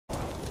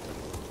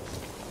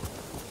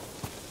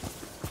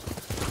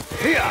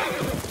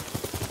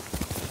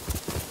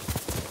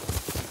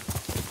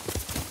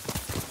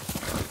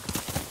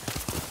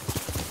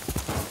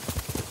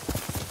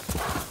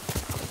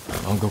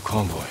Mongol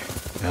convoy.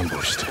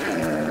 Ambushed.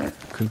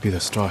 Could be the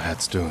Straw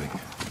Hats doing.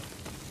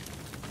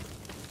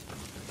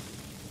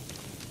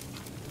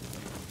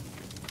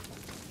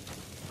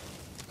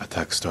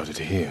 Attack started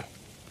here,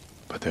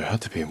 but there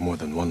had to be more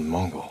than one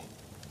Mongol.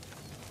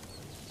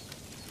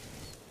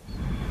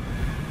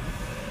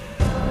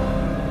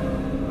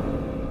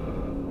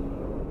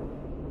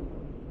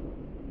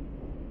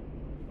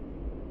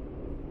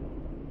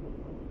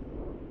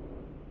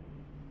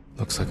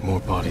 Looks like more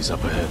bodies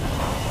up ahead.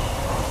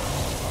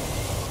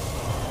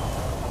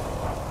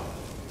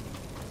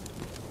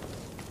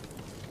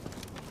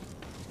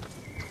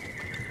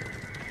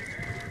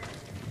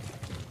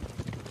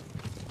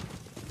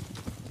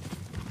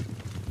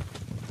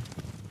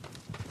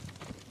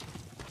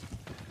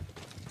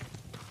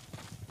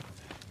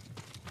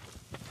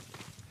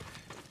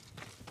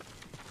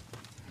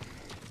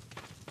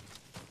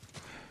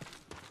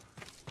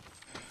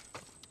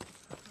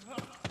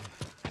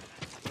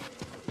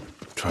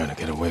 Trying to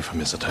get away from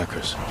his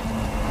attackers.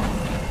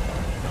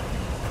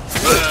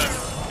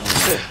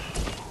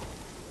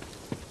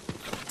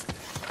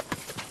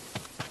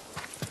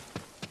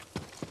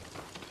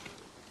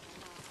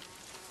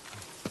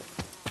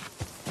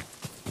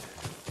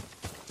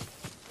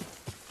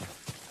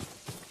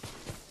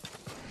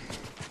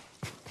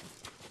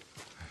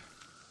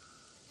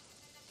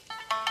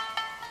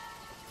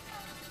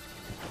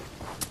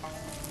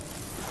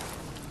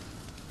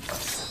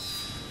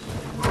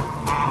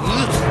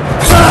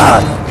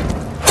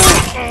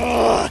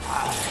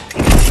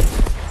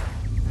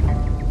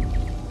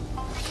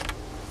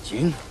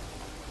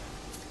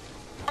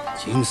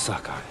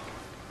 Sakai.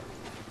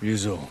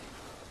 Ryuzo,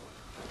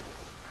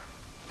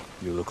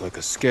 you look like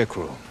a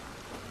scarecrow.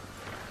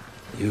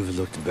 You've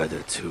looked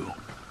better too.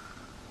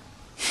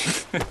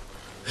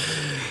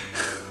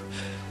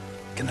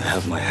 Can I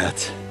have my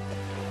hat?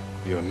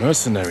 You're a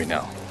mercenary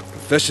now.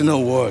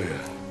 Professional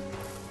warrior.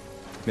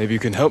 Maybe you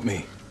can help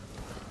me.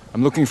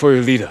 I'm looking for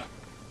your leader.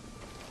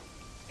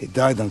 He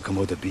died on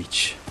Komoda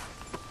Beach.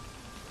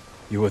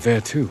 You were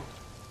there too.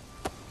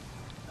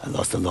 I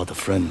lost a lot of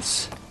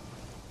friends.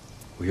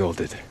 We all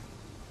did.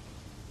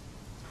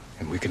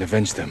 And we can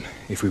avenge them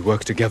if we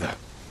work together.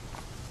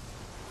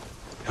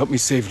 Help me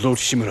save Lord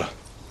Shimura.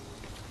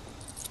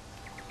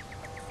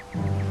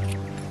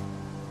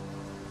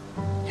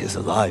 He's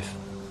alive.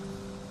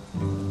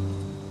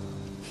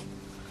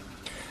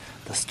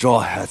 The Straw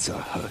Hats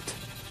are hurt.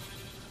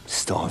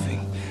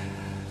 Starving.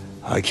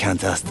 I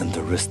can't ask them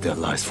to risk their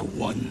lives for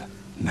one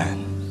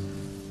man.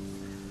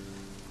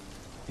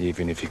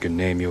 Even if you can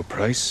name your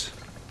price?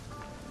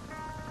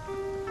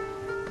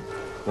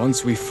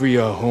 Once we free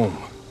our home,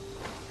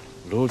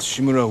 Lord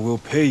Shimura will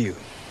pay you.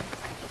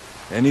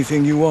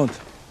 Anything you want.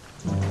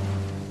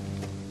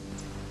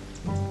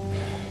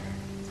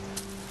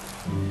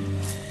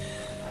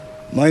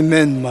 My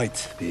men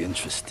might be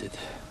interested.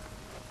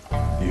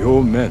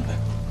 Your men?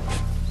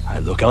 I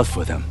look out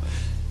for them.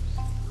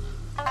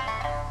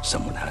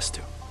 Someone has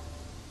to.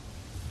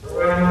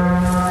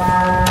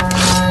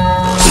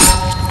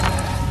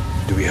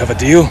 Do we have a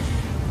deal?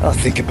 I'll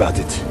think about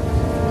it.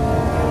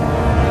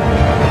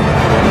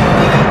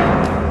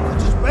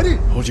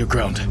 Hold your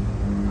ground.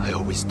 I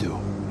always do.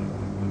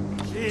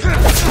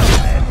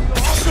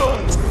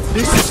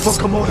 This is for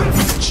Komoda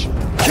Beach.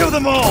 Kill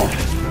them all!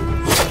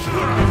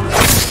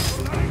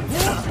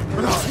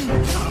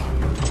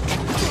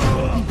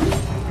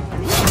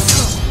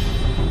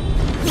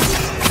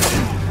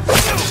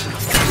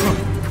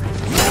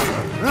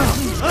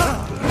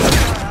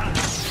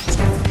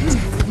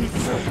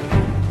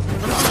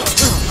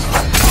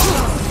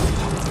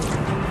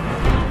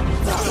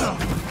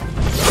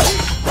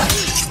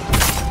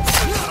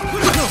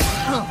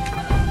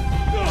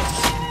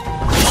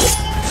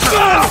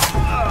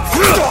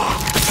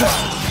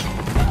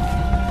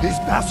 These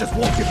bastards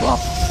won't give up.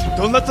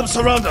 Don't let them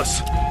surround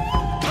us.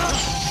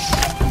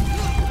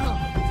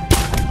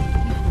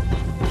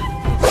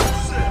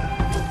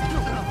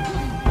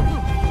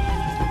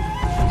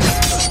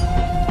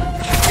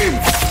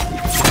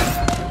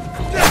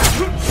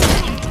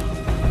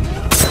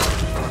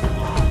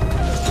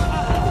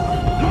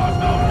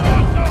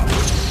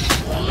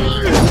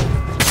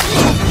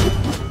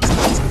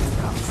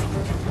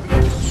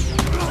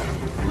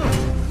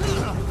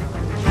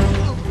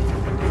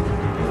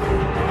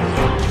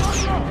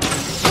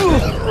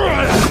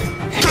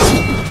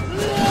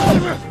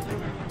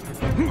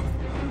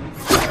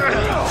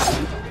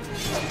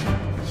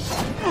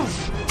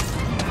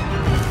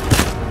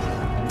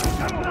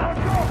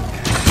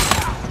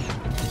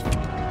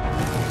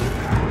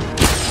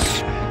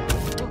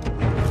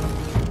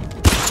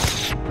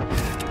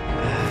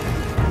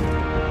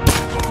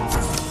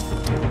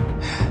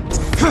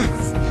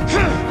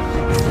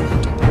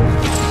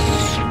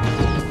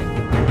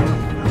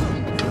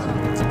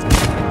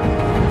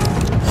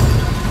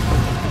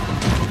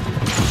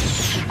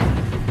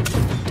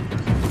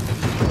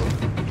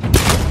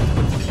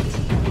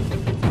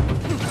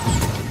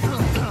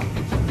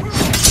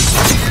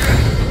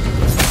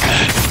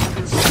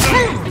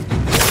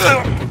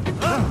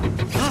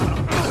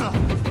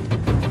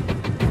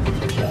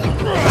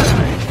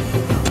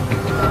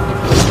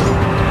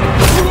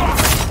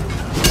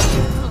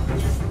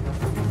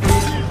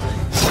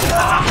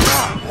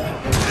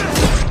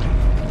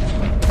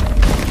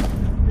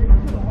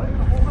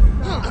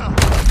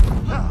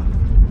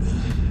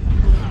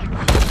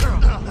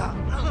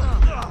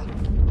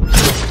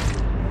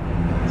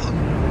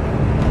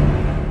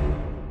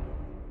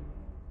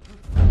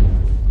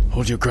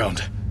 Hold your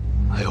ground.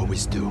 I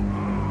always do.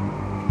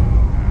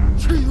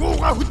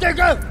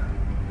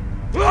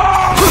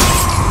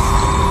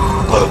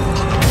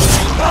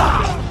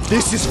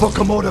 This is for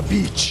Komoda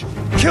Beach.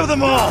 Kill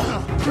them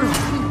all!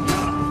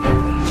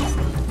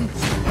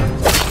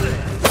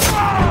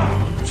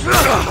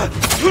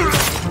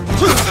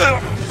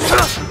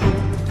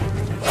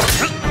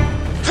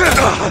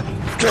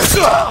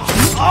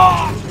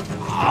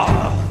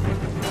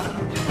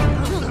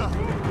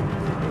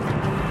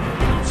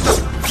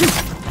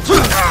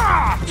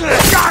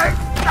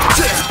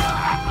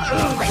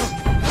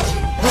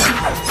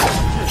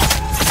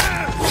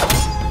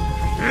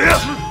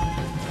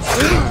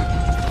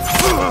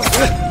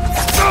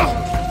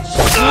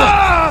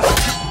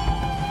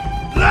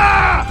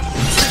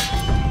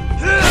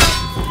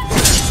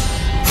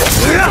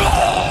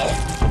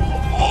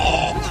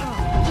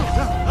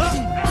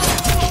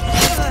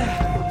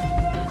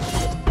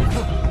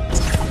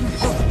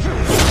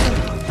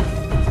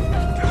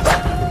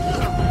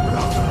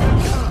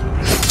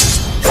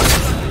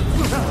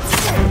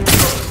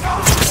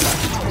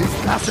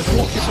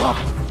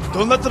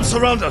 Don't let them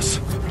surround us!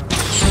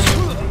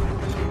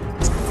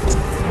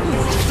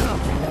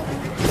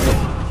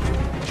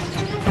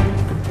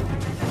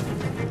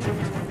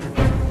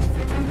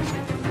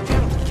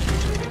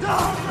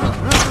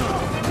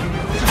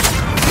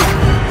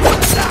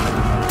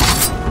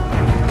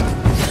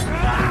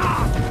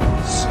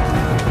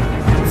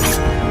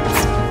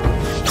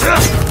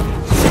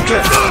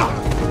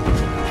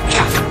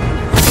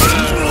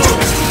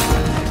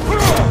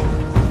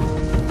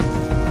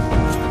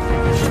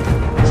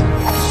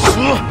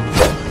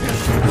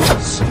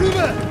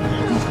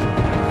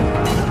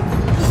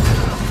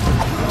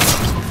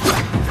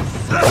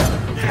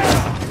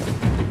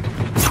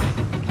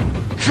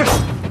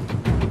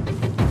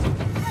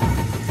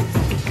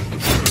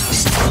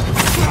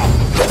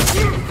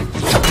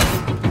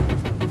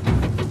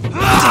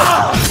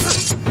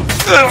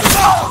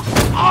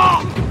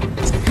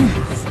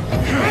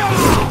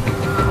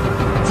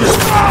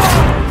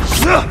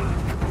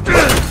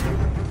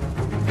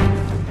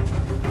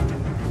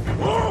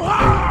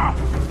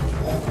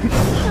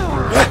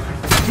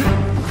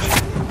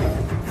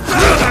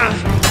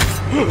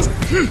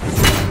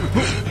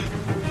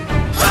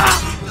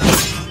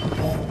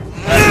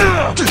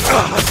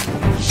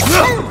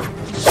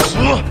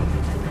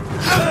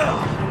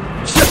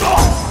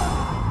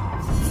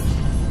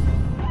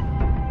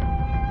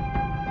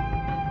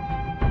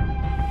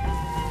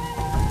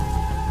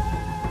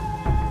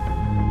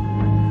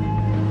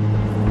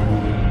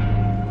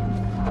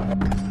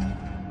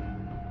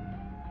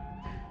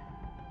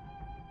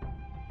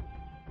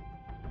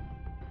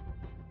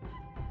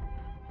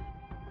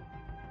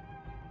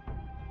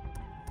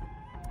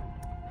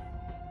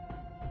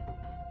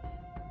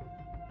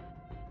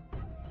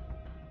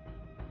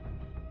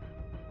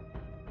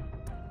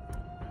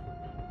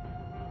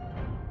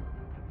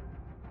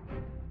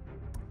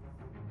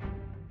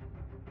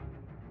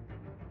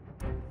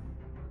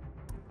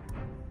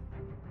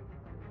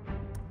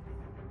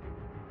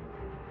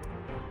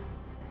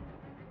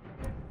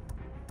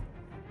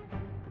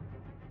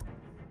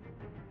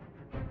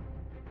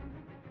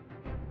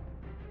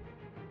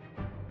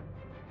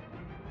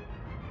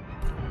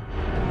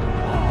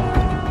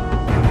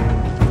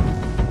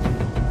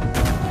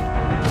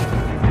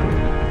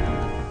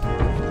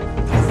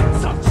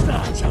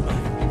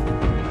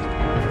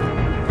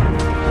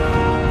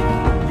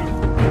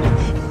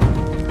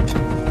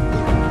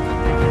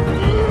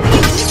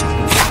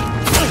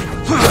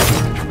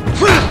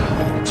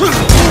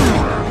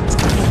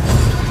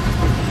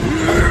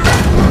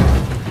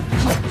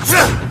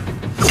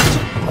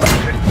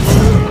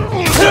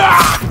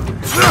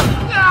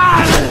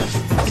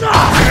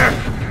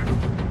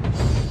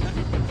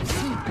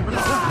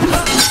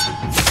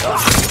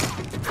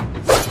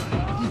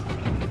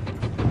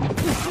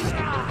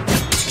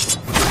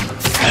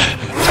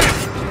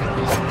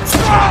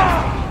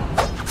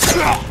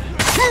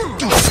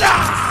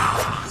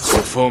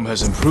 Form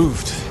has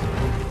improved.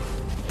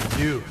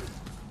 You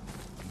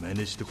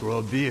managed to grow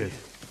a beard.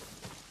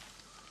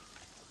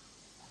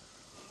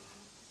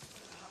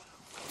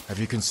 Have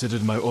you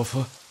considered my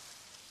offer?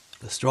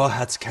 The Straw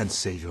Hats can't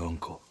save your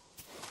uncle.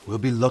 We'll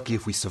be lucky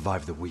if we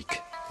survive the week.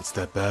 It's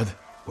that bad?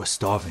 We're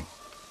starving.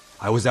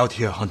 I was out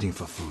here hunting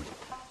for food,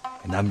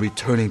 and I'm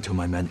returning to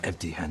my men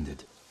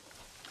empty-handed.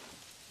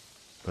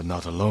 But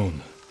not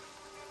alone.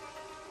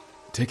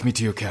 Take me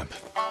to your camp.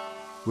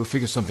 We'll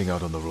figure something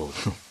out on the road.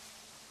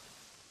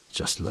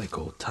 Just like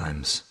old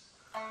times.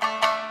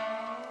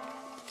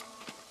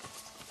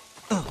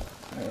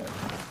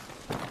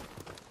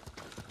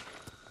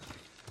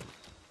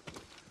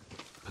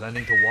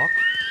 Planning to walk?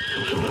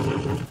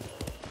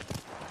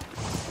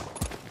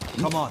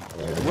 Come on.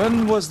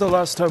 When was the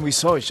last time we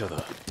saw each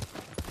other?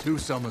 2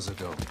 summers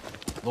ago.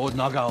 Lord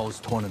Nagao's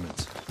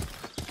tournament.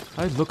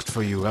 I looked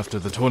for you after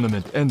the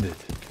tournament ended.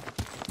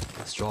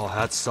 The Straw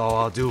Hats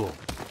saw our duel.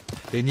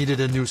 They needed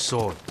a new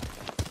sword.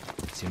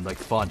 Seemed like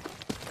fun.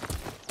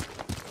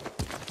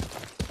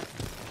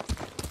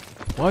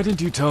 Why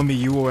didn't you tell me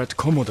you were at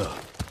Komoda?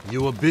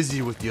 You were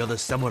busy with the other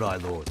samurai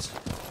lords.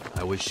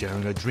 I was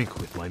sharing a drink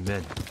with my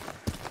men.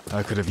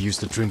 I could have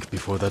used a drink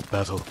before that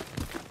battle.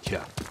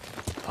 Yeah,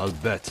 I'll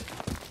bet.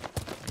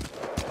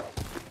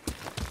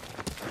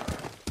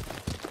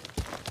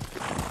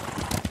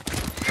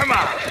 Come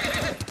on!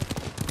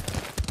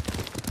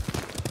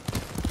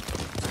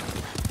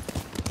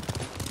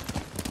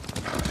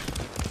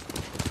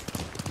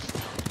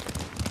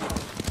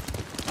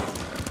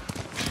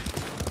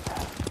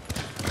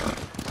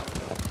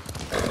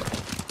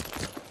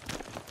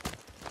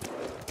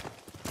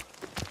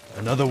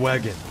 Another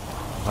wagon.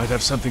 Might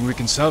have something we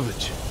can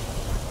salvage.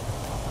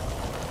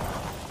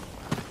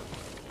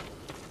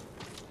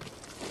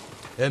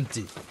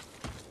 Empty.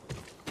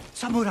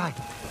 Samurai!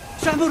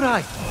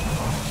 Samurai!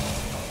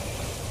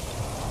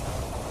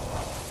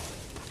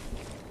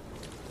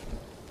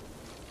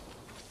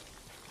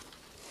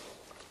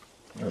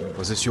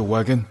 Was this your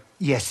wagon?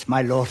 Yes,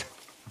 my lord.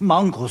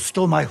 Mongols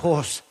stole my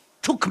horse,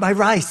 took my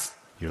rice.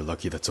 You're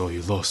lucky that's all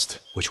you lost.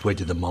 Which way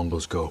did the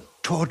Mongols go?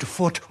 Toward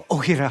Fort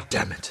Ohira.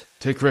 Damn it.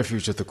 Take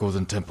refuge at the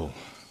Golden Temple.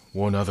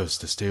 Warn others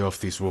to stay off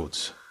these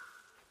roads.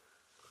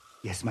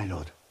 Yes, my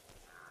lord.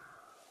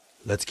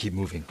 Let's keep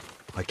moving.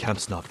 My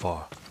camp's not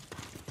far.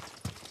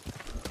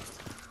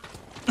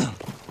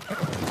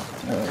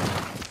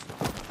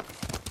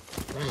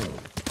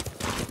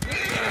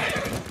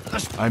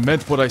 I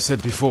meant what I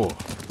said before.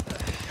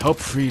 Help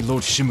free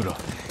Lord Shimura,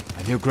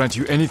 and he'll grant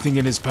you anything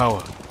in his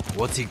power.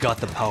 What's he got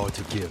the power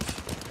to give?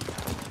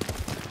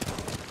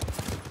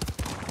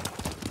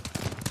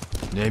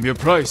 Name your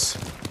price.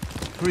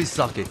 Free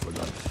sake for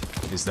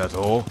life. Is that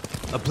all?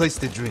 A place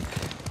to drink.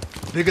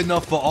 Big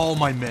enough for all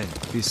my men.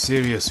 Be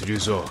serious,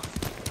 Ryuzo.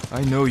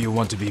 I know you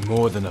want to be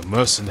more than a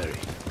mercenary.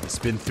 It's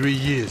been 3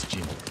 years,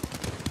 Jin.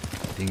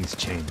 Things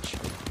change.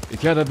 It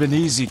can't have been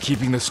easy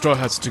keeping the Straw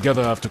Hats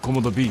together after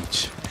Komodo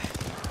Beach.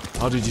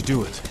 How did you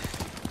do it?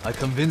 I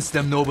convinced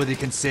them nobody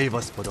can save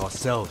us but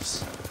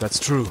ourselves. That's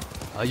true.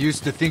 I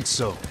used to think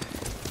so.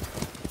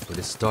 But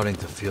it's starting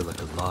to feel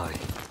like a lie.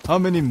 How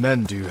many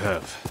men do you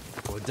have?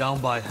 We're down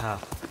by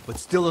half, but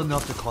still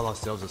enough to call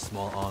ourselves a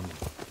small army.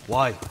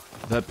 Why?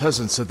 That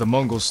peasant said the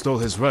Mongols stole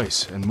his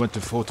rice and went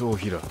to Fort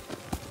Ohira.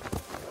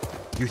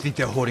 You think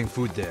they're hoarding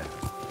food there?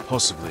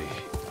 Possibly.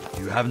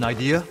 Do you have an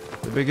idea?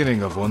 The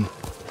beginning of one.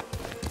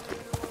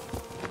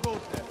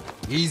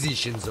 Easy,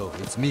 Shinzo.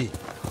 It's me.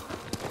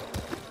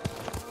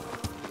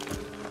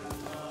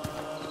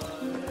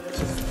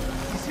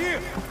 He's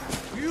here!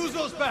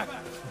 Ryuzo's back!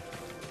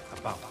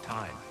 About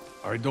time.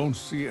 I don't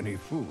see any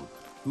food.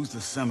 Who's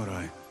the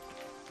samurai?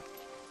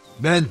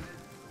 Men,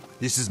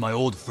 this is my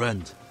old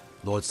friend,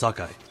 Lord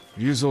Sakai.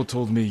 Ryuzo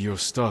told me you're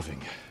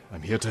starving.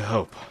 I'm here to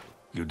help.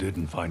 You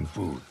didn't find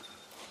food.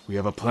 We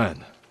have a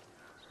plan.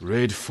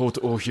 Raid Fort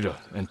Ohira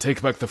and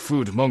take back the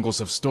food Mongols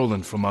have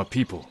stolen from our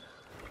people.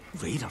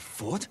 Raid a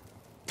fort?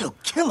 They'll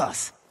kill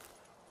us!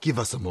 Give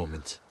us a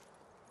moment.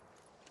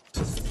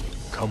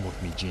 Come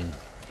with me, Jin.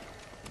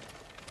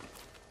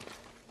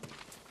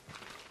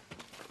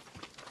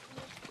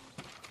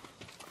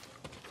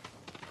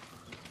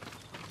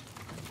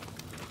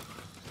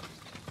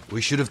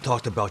 We should have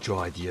talked about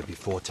your idea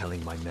before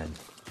telling my men.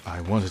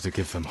 I wanted to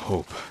give them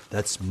hope.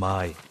 That's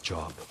my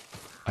job.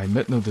 I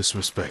meant no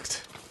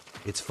disrespect.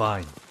 It's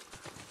fine.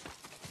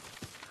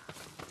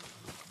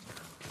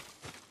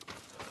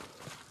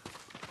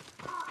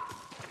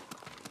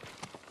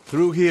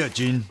 Through here,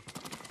 Jin.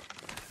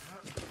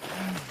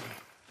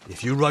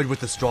 If you ride with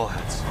the Straw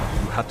Hats,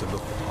 you have to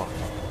look the part.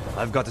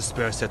 I've got a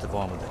spare set of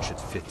armor that should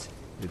fit.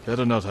 You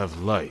better not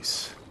have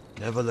lice.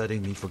 Never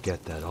letting me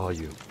forget that, are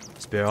you?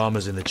 Spare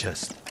armor's in the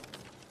chest.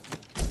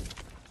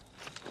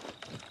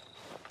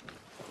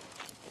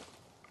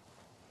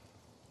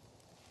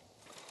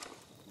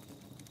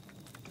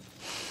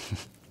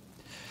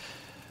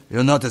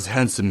 You're not as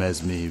handsome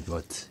as me,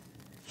 but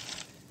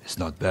it's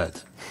not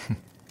bad.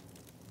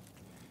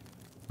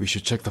 We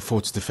should check the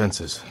fort's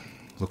defenses.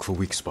 Look for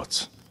weak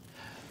spots.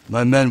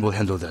 My men will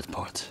handle that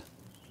part.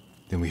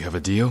 Then we have a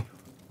deal?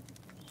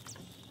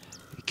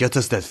 Get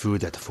us that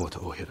food at Fort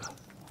Ohira,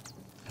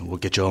 and we'll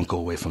get your uncle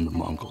away from the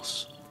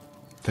Mongols.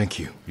 Thank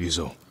you,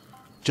 Ryuzo.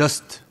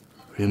 Just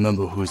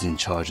remember who's in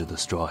charge of the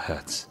Straw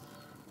Hats.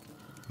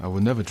 I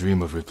would never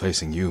dream of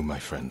replacing you, my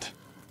friend.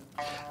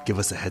 Give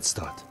us a head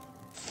start.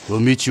 We'll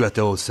meet you at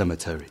the old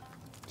cemetery.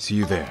 See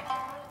you there.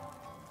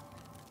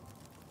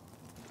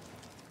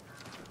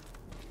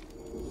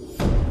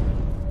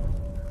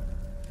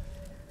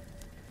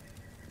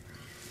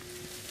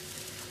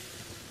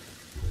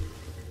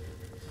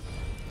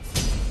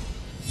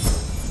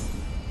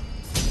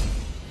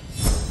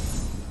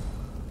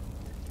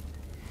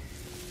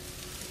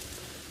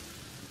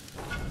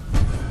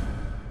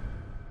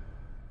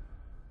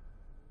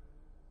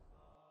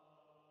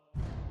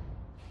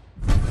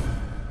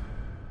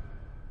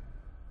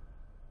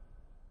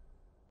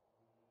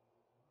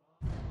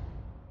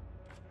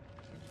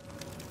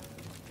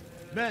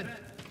 Men,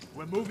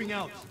 we're moving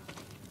out.